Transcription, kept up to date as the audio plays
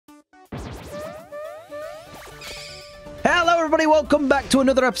everybody, welcome back to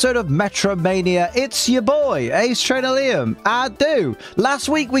another episode of MetroMania. It's your boy, Ace Trainer Liam. Last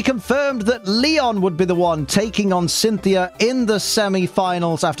week we confirmed that Leon would be the one taking on Cynthia in the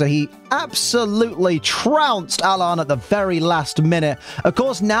semi-finals after he absolutely trounced Alan at the very last minute. Of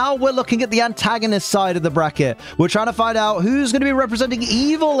course, now we're looking at the antagonist side of the bracket. We're trying to find out who's going to be representing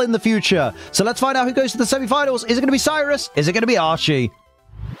evil in the future. So let's find out who goes to the semi-finals. Is it going to be CYRUS? Is it going to be ARCHIE?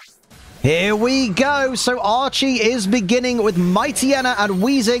 Here we go. So Archie is beginning with Mightyena and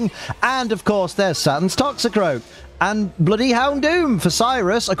Wheezing. And of course, there's Saturn's Toxicroak. And bloody Houndoom for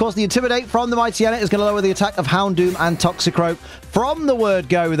CYRUS. Of course, the Intimidate from the Mightyena is going to lower the attack of Houndoom and Toxicroak from the word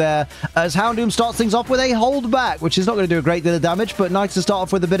go there, as Houndoom starts things off with a hold back, which is not going to do a great deal of damage, but nice to start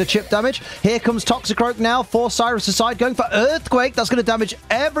off with a bit of chip damage. Here comes Toxicroak now for CYRUS' side, going for Earthquake. That's going to damage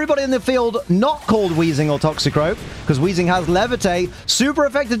everybody in the field not called Wheezing or Toxicroak, because Wheezing has Levitate. Super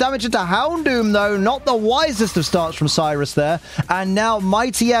effective damage into Houndoom, though. Not the wisest of starts from CYRUS there. And now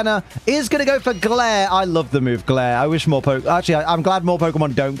Mightyena is going to go for Glare. I love the move Glare. I wish more Actually, I'm glad more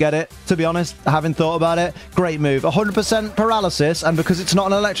Pokemon don't get it, to be honest. Having thought about it. Great move. 100% paralysis, and because it's not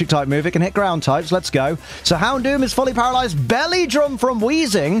an electric type move, it can hit ground types. Let's go. So Houndoom is fully paralyzed. Belly Drum from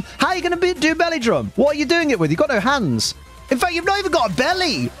Wheezing. How are you going to do Belly Drum? What are you doing it with? You've got no hands. In fact, you've not even got a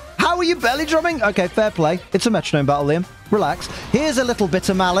belly. How are you belly drumming? Okay, fair play. It's a Metronome Battle, Liam. Relax. Here's a little bit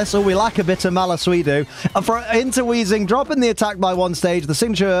of malice. Oh, we like a bit of malice, we do. And into Wheezing, dropping the attack by one stage. The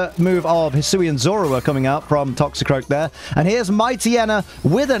signature move of Hisuian Zorua coming out from Toxicroak there. And here's Mightyena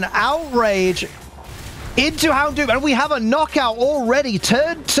with an Outrage into Houndoom, and we have a knockout already.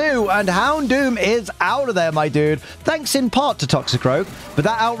 Turn 2, and Houndoom is out of there, my dude. Thanks in part to Toxicroak, but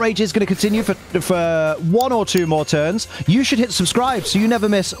that Outrage is going to continue for one or two more turns. You should hit subscribe so you never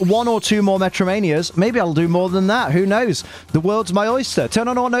miss one or two more Metromanias. Maybe I'll do more than that. Who knows? The world's my oyster. Turn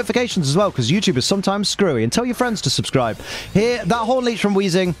on all notifications as well, because YouTube is sometimes screwy, and tell your friends to subscribe. Here, that Horn Leech from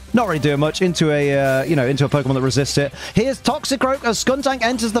Wheezing, not really doing much into a into a Pokemon that resists it. Here's Toxicroak as Skuntank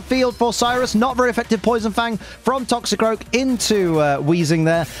enters the field for CYRUS. Not very effective Poison Fang from Toxicroak into Wheezing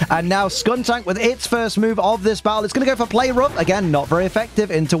there. And now Skuntank with its first move of this battle. It's going to go for Play Rough. Again, not very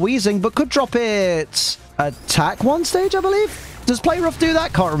effective into Wheezing, but could drop its attack one stage, I believe. Does Play Rough do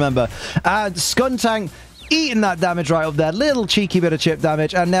that? Can't remember. And Skuntank eating that damage right up there. Little cheeky bit of chip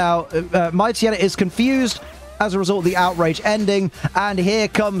damage. And now Mightyena is confused as a result of the Outrage ending. And here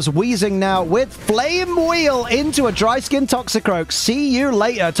comes Wheezing now with Flame Wheel into a Dry Skin Toxicroak. See you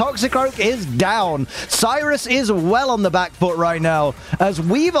later. Toxicroak is down. CYRUS is well on the back foot right now as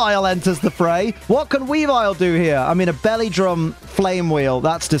Weavile enters the fray. What can Weavile do here? I mean, a Belly Drum Flame Wheel.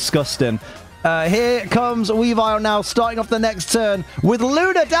 That's disgusting. Here comes Weavile now, starting off the next turn with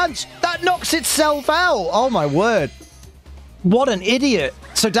Luna Dance. That knocks itself out. Oh, my word. What an idiot.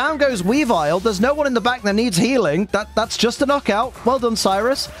 So down goes Weavile. There's no one in the back that needs healing. That's just a knockout. Well done,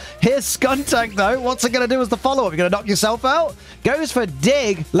 CYRUS. Here's Skuntank, though. What's it going to do as the follow-up? You're going to knock yourself out? Goes for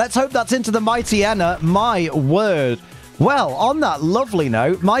Dig. Let's hope that's into the Mightyena. My word. Well, on that lovely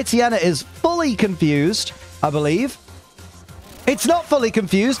note, Mightyena is fully confused, I believe. It's not fully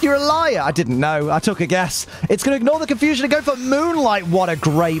confused. You're a liar. I didn't know. I took a guess. It's going to ignore the confusion and go for Moonlight. What a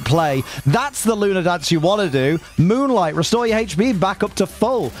great play. That's the Luna Dance you want to do. Moonlight. Restore your HP back up to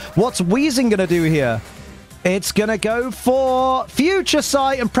full. What's Wheezing going to do here? It's going to go for Future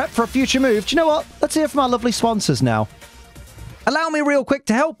Sight and prep for a future move. Do you know what? Let's hear from our lovely sponsors now. Allow me real quick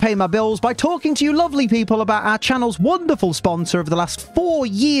to help pay my bills by talking to you lovely people about our channel's wonderful sponsor of the last 4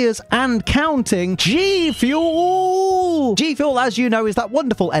 years and counting, GFuel! GFuel, as you know, is that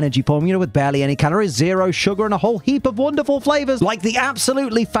wonderful energy formula with barely any calories, zero sugar, and a whole heap of wonderful flavors, like the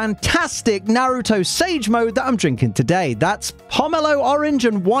absolutely fantastic Naruto Sage Mode that I'm drinking today. That's Pomelo Orange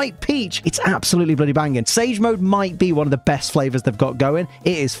and White Peach. It's absolutely bloody banging. Sage Mode might be one of the best flavors they've got going.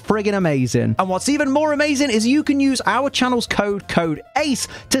 It is friggin' amazing. And what's even more amazing is you can use our channel's code ACE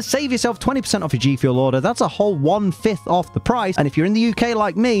to save yourself 20% off your G Fuel order. That's a whole 1/5 off the price. And if you're in the UK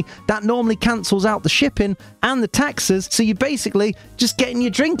like me, that normally cancels out the shipping and the taxes. So you're basically just getting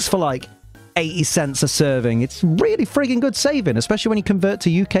your drinks for like 80 cents a serving. It's really friggin' good saving, especially when you convert to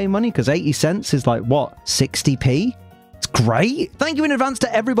UK money, because 80 cents is like, what, 60p? It's great. Thank you in advance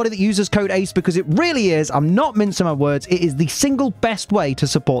to everybody that uses code ACE, because it really is, I'm not mincing my words, it is the single best way to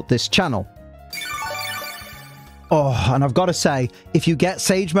support this channel. Oh, and I've got to say, if you get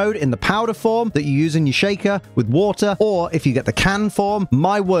Sage Mode in the powder form that you use in your shaker with water, or if you get the can form,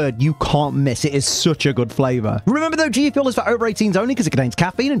 my word, you can't miss. It is such a good flavor. Remember though, G Fuel is for over 18s only because it contains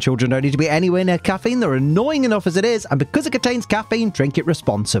caffeine, and children don't need to be anywhere near caffeine. They're annoying enough as it is, and because it contains caffeine, drink it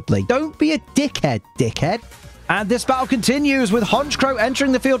responsibly. Don't be a dickhead. And this battle continues with Honchkrow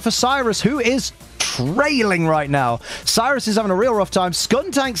entering the field for CYRUS, who is trailing right now. CYRUS is having a real rough time.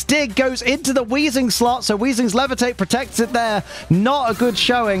 Skuntank's dig goes into the Weezing slot, so Weezing's Levitate protects it there. Not a good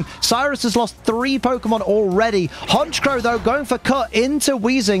showing. CYRUS has lost 3 Pokemon already. Honchkrow, though, going for cut into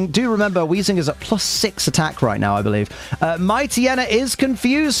Weezing. Do remember, Weezing is at +6 attack right now, I believe. Mightyena is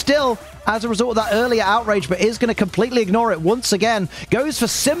confused still as a result of that earlier outrage, but is going to completely ignore it once again. Goes for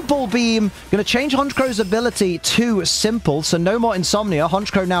Simple Beam. Going to change Honchkrow's ability to Simple, so no more Insomnia.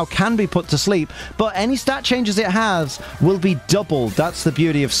 Honchkrow now can be put to sleep, but any stat changes it has will be doubled. That's the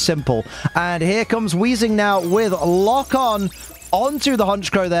beauty of Simple. And here comes Weezing now with Lock On onto the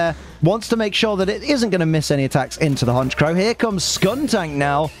Honchkrow there. Wants to make sure that it isn't going to miss any attacks into the Honchkrow. Here comes Skuntank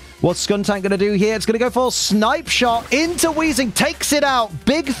now. What's Skuntank going to do here? It's going to go for Snipe Shot into Weezing. Takes it out.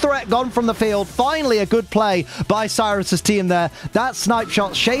 Big threat gone from the field. Finally, a good play by CYRUS' team there. That Snipe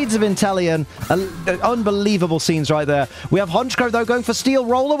Shot, shades of Inteleon. Unbelievable scenes right there. We have Honchkrow, though, going for Steel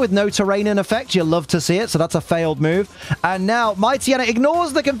Roller with no terrain in effect. You love to see it, so that's a failed move. And now Mightyena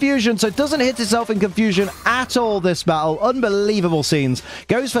ignores the confusion, so it doesn't hit itself in confusion at all this battle. Unbelievable scenes.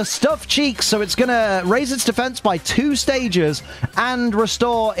 Goes for Stuffed Cheeks, so it's going to raise its defense by 2 stages and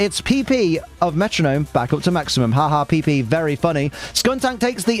restore its PP of Metronome back up to maximum. Haha, PP, very funny. Skuntank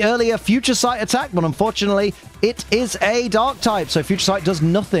takes the earlier Future Sight attack, but unfortunately, it is a Dark type, so Future Sight does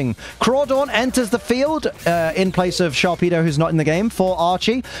nothing. Crawdaunt enters the field in place of Sharpedo, who's not in the game, for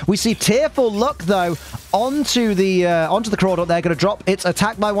Archie. We see Tearful Luck, though, onto the Crawdaunt. They're going to drop its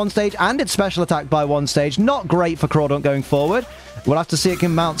attack by 1 stage and its special attack by 1 stage. Not great for Crawdaunt going forward. We'll have to see it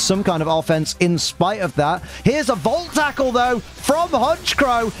can mount some kind of offense in spite of that. Here's a Volt Tackle, though, from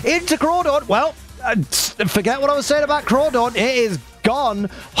Honchkrow into Crawdaunt. Well, forget what I was saying about Crawdaunt. It is gone.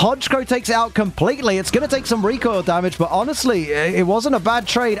 Honchkrow takes it out completely. It's going to take some recoil damage, but honestly, it wasn't a bad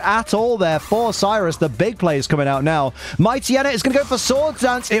trade at all there for CYRUS. The big play is coming out now. Mightyena is going to go for Swords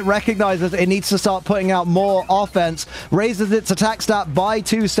Dance. It recognizes it needs to start putting out more offense. Raises its attack stat by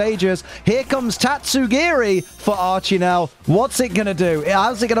 2 stages. Here comes Tatsugiri for Archie now. What's it going to do?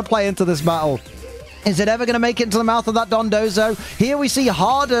 How's it going to play into this battle? Is it ever going to make it into the mouth of that Dondozo? Here we see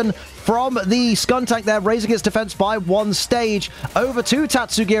Harden from the Skuntank there, raising its defense by 1 stage. Over to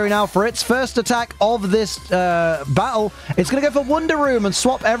Tatsugiri now for its first attack of this battle. It's going to go for Wonder Room and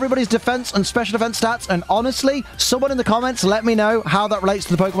swap everybody's defense and special defense stats. And honestly, someone in the comments, let me know how that relates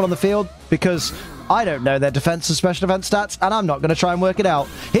to the Pokemon on the field, because I don't know their defense and special defense stats, and I'm not going to try and work it out.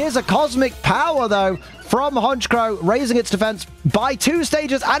 Here's a Cosmic Power, though, from Honchkrow, raising its defense by 2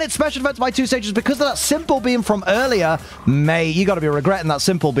 stages and its special defense by 2 stages because of that Simple Beam from earlier. You got to be regretting that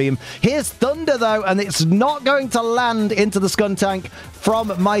Simple Beam. Here's Thunder, though, and it's not going to land into the Skuntank from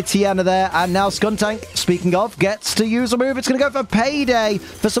Mightyena there. And now Skuntank, speaking of, gets to use a move. It's going to go for Payday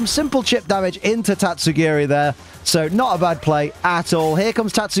for some simple chip damage into Tatsugiri there. So not a bad play at all. Here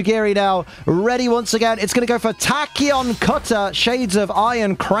comes Tatsugiri now, ready once again. It's going to go for Tachyon Cutter, Shades of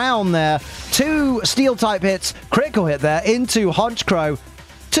Iron Crown there. 2 Steel-type hits, critical hit there into Honchkrow.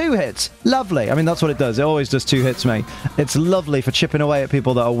 2 hits. Lovely. I mean, that's what it does. It always does 2 hits, mate. It's lovely for chipping away at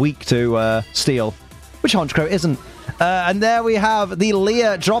people that are weak to Steel, which Honchkrow isn't. And there we have the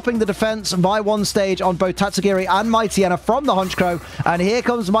Leer dropping the defense by 1 stage on both Tatsugiri and Mightyena from the Honchkrow. And here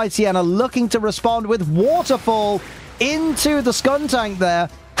comes Mightyena looking to respond with Waterfall into the Skuntank there.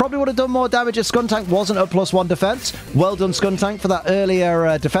 Probably would have done more damage if Skuntank wasn't at +1 defense. Well done, Skuntank, for that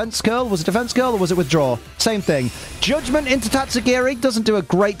earlier defense curl. Was it defense curl or was it withdraw? Same thing. Judgment into Tatsugiri doesn't do a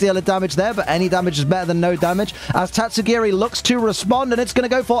great deal of damage there, but any damage is better than no damage as Tatsugiri looks to respond, and it's going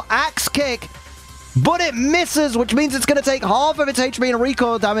to go for Axe Kick. But it misses, which means it's going to take half of its HP and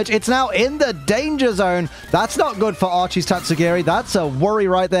recoil damage. It's now in the danger zone. That's not good for Archie's Tatsugiri. That's a worry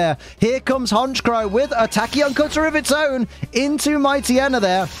right there. Here comes Honchkrow with a Tachyon Cutter of its own into Mightyena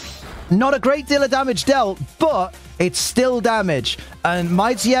there. Not a great deal of damage dealt, but it's still damage. And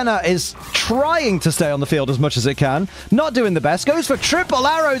Mightyena is trying to stay on the field as much as it can. Not doing the best. Goes for triple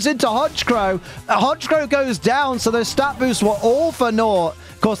arrows into Honchkrow. Honchkrow goes down, so those stat boosts were all for naught.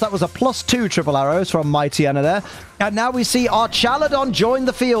 Of course, that was a +2 triple arrows from Mightyena there. And now we see Archaladon join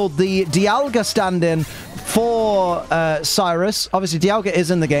the field. The Dialga stand-in for CYRUS. Obviously, Dialga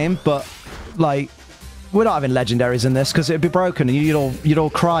is in the game, but, like, we're not having legendaries in this because it'd be broken and you'd all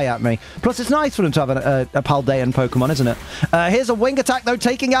cry at me. Plus, it's nice for them to have a Paldean Pokemon, isn't it? Here's a Wing Attack, though,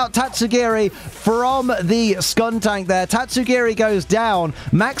 taking out Tatsugiri from the Skuntank there. Tatsugiri goes down.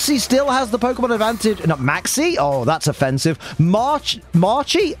 Maxi still has the Pokemon advantage. Not Maxi? Oh, that's offensive. Archie?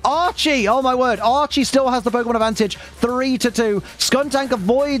 Oh, my word. Archie still has the Pokemon advantage. 3-2. Skuntank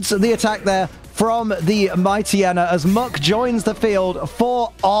avoids the attack there from the Mightyena as Muck joins the field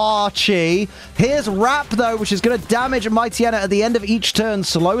for Archie. Here's Wrap, though, which is going to damage Mightyena at the end of each turn,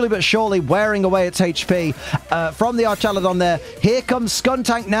 slowly but surely wearing away its HP from the Archaludon there. Here comes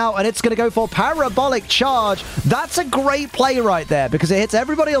Skuntank now, and it's going to go for Parabolic Charge. That's a great play right there, because it hits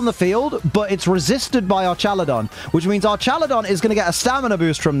everybody on the field, but it's resisted by Archaludon, which means Archaludon is going to get a stamina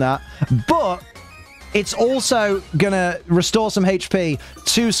boost from that, but it's also going to restore some HP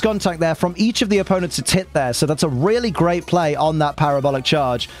to Skuntank there from each of the opponents it's hit there. So that's a really great play on that Parabolic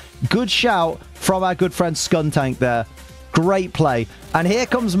Charge. Good shout from our good friend Skuntank there. Great play. And here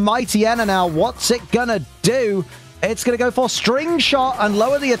comes Mightyena now. What's it going to do? It's going to go for String Shot and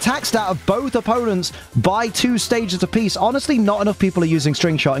lower the attack stat of both opponents by 2 stages apiece. Honestly, not enough people are using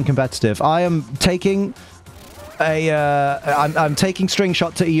String Shot in competitive. I am taking... I'm taking String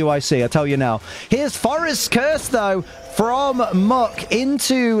Shot to EUIC, I tell you now. Here's Forest Curse, though, from Muck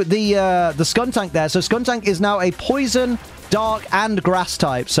into the Skuntank there. So Skuntank is now a Poison, Dark, and Grass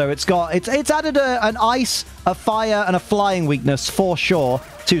type. So it's added an Ice, a Fire, and a Flying weakness for sure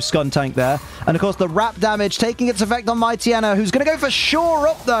to Skuntank there. And, of course, the Wrap damage taking its effect on Mightyena, who's going to go for Shore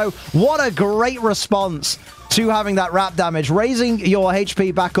Up, though. What a great response to having that Wrap damage, raising your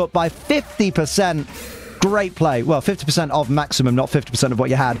HP back up by 50%. Great play. Well, 50% of maximum, not 50% of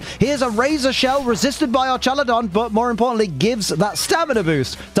what you had. Here's a Razor Shell resisted by Archaludon, but more importantly, gives that stamina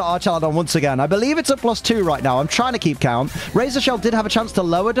boost to Archaludon once again. I believe it's at +2 right now. I'm trying to keep count. Razor Shell did have a chance to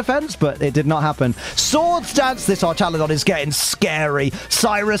lower defense, but it did not happen. Swords Dance. This Archaludon is getting scary.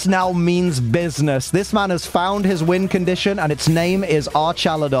 CYRUS now means business. This man has found his win condition, and its name is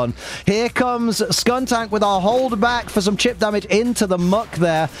Archaludon. Here comes Skuntank with our hold back for some chip damage into the Muck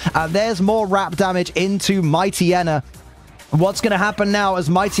there, and there's more Wrap damage into Mightyena. What's going to happen now as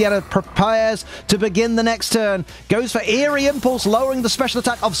Mightyena prepares to begin the next turn? Goes for Eerie Impulse, lowering the special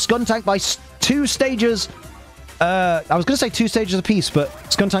attack of Skuntank by 2 stages. I was going to say 2 stages apiece, but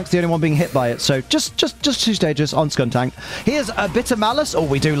Skuntank's the only one being hit by it, so just 2 stages on Skuntank. Here's a Bitter Malice. Oh,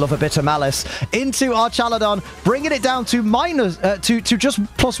 we do love a Bitter Malice. Into Archaludon, bringing it down to just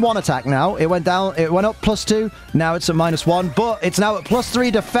 +1 attack now. It went down, it went up +2. Now it's at -1, but it's now at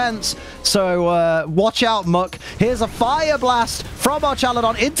 +3 defense. So watch out, Muck. Here's a Fire Blast from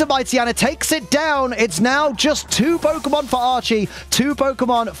Archaludon into Mightyena. Takes it down. It's now just 2 Pokemon for Archie, 2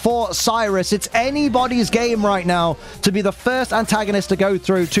 Pokemon for CYRUS. It's anybody's game right now to be the first antagonist to go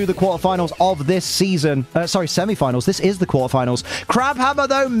through to the quarterfinals of this season. Sorry, semifinals. This is the quarterfinals. Crabhammer,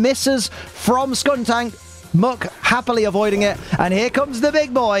 though, misses from Skuntank. Muck happily avoiding it. And here comes the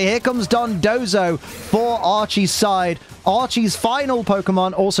big boy. Here comes Dondozo for Archie's side. Archie's final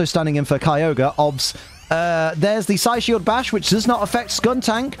Pokemon, also standing in for Kyogre, obs. There's the Psyshield Bash, which does not affect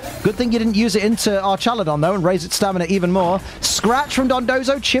Skuntank. Good thing you didn't use it into Archaludon, though, and raise its stamina even more. Scratch from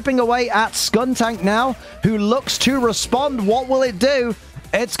Dondozo, chipping away at Skuntank now, who looks to respond. What will it do?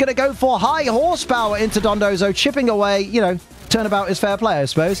 It's going to go for High Horsepower into Dondozo, chipping away, you know, turnabout is fair play, I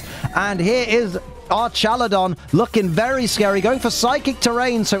suppose. And here is Archaludon looking very scary, going for Psychic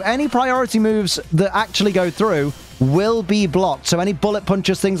Terrain, so any priority moves that actually go through will be blocked. So any bullet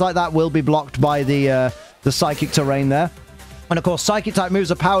punches, things like that, will be blocked by the Psychic Terrain there. And of course, Psychic-type moves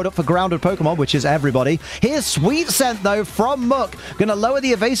are powered up for grounded Pokemon, which is everybody. Here's Sweet Scent, though, from Muck. Going to lower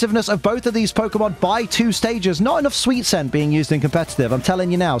the evasiveness of both of these Pokemon by 2 stages. Not enough Sweet Scent being used in competitive. I'm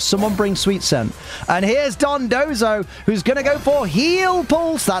telling you now. Someone bring Sweet Scent. And here's Dondozo, who's going to go for Heal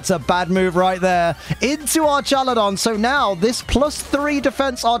Pulse. That's a bad move right there. Into Archaludon. So now, this +3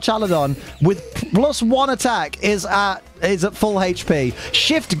 defense Archaludon with +1 attack is at full HP.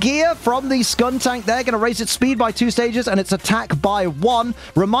 Shift Gear from the Skuntank there. Going to raise its speed by 2 stages and its attack by 1.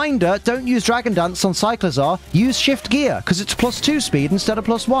 Reminder, don't use Dragon Dance on Cyclizar. Use Shift Gear because it's +2 speed instead of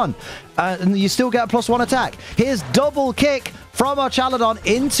 +1. And you still get a +1 attack. Here's Double Kick from Archaludon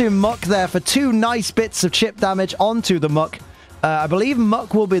into Muck there for 2 nice bits of chip damage onto the Muck. I believe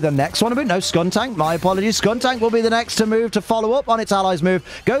Muck will be the next one. No, Skuntank. My apologies. Skuntank will be the next to move to follow up on its ally's move.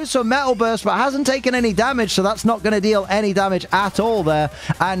 Goes for Metal Burst, but hasn't taken any damage, so that's not going to deal any damage at all there.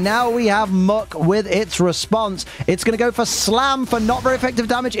 And now we have Muck with its response. It's going to go for Slam for not very effective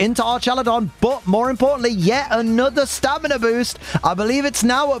damage into Archaludon, but more importantly, yet another stamina boost. I believe it's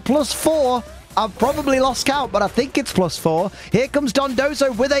now at +4. I've probably lost count, but I think it's +4. Here comes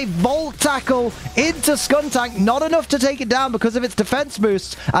Dondozo with a Volt Tackle into Skuntank. Not enough to take it down because of its defense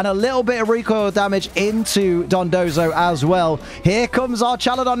boosts, and a little bit of recoil damage into Dondozo as well. Here comes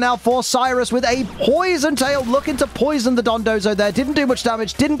Archaludon now for CYRUS with a Poison Tail, looking to poison the Dondozo there. Didn't do much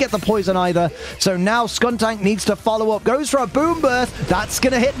damage, didn't get the poison either. So now Skuntank needs to follow up. Goes for a Boom Burst. That's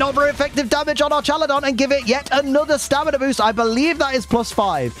going to hit not very effective damage on Archaludon and give it yet another stamina boost. I believe that is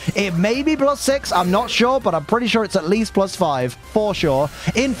 +5. It may be +6. +6? I'm not sure, but I'm pretty sure it's at least +5 for sure.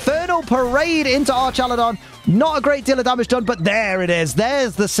 Infernal Parade into Archaludon. Not a great deal of damage done, but there it is.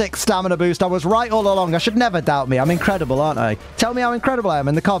 There's the 6 stamina boost. I was right all along. I should never doubt me. I'm incredible, aren't I? Tell me how incredible I am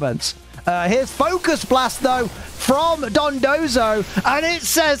in the comments. Here's Focus Blast, though, from Dondozo, and it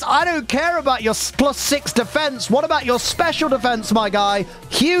says, I don't care about your +6 defense. What about your special defense, my guy?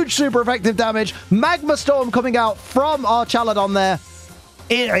 Huge super effective damage. Magma Storm coming out from Archaludon there.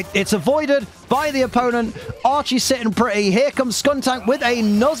 It's avoided by the opponent. Archie sitting pretty. Here comes Skuntank with a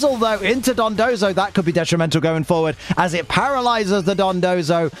Nuzzle, though, into Dondozo. That could be detrimental going forward as it paralyzes the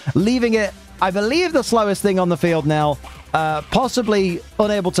Dondozo, leaving it, I believe, the slowest thing on the field now. Possibly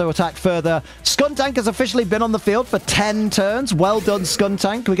unable to attack further. Skuntank has officially been on the field for 10 turns. Well done,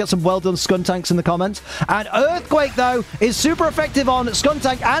 Skuntank. Can we get some well done Skuntanks in the comments? And Earthquake, though, is super effective on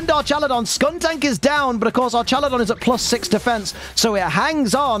Skuntank and Archaludon. Skuntank is down, but of course Archaludon is at +6 defense, so it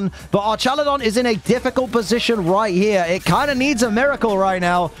hangs on, but Archaludon is in a difficult position right here. It kind of needs a miracle right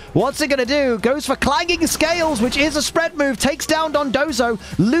now. What's it going to do? Goes for Clanging Scales, which is a spread move, takes down Dondozo,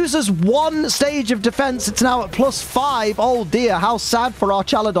 loses 1 stage of defense. It's now at +5. Oh dear, how sad for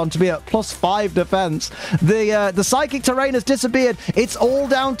Archaludon to be at +5 defense. The Psychic Terrain has disappeared. It's all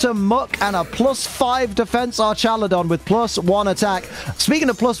down to Muck and a +5 defense Archaludon with +1 attack. Speaking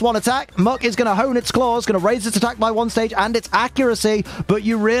of +1 attack, Muck is going to hone its claws, going to raise its attack by 1 stage and its accuracy, but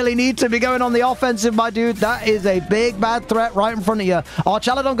you really need to be going on the offensive, my dude. That is a big bad threat right in front of you.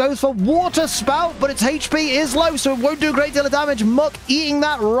 Archaludon goes for Water Spout, but its HP is low, so it won't do a great deal of damage. Muck eating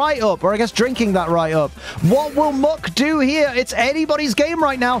that right up, or I guess drinking that right up. What will Muck do here? It's anybody's game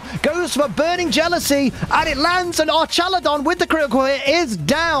right now. Goes for Burning Jealousy, and it lands, and Archaludon with the critical hit is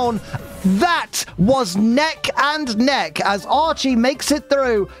down. That was neck and neck as Archie makes it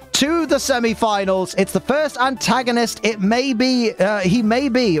through to the semi-finals. It's the first antagonist. It may be, he may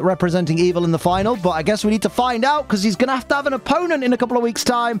be representing evil in the final, but I guess we need to find out because he's going to have an opponent in a couple of weeks'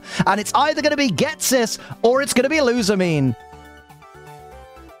 time, and it's either going to be Getsis or it's going to be Luzamine.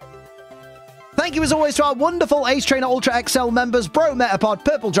 Thank you as always to our wonderful Ace Trainer Ultra XL members, Bro Metapod,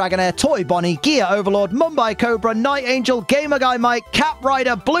 Purple Dragonair, Toy Bonnie, Gear Overlord, Mumbai Cobra, Night Angel, Gamer Guy Mike, Cap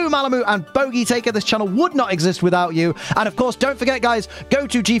Rider, Blue Malamu, and Bogey Taker. This channel would not exist without you. And of course, don't forget, guys, go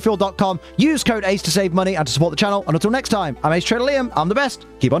to gfuel.com, use code ACE to save money and to support the channel. And until next time, I'm Ace Trainer Liam. I'm the best.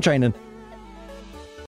 Keep on training.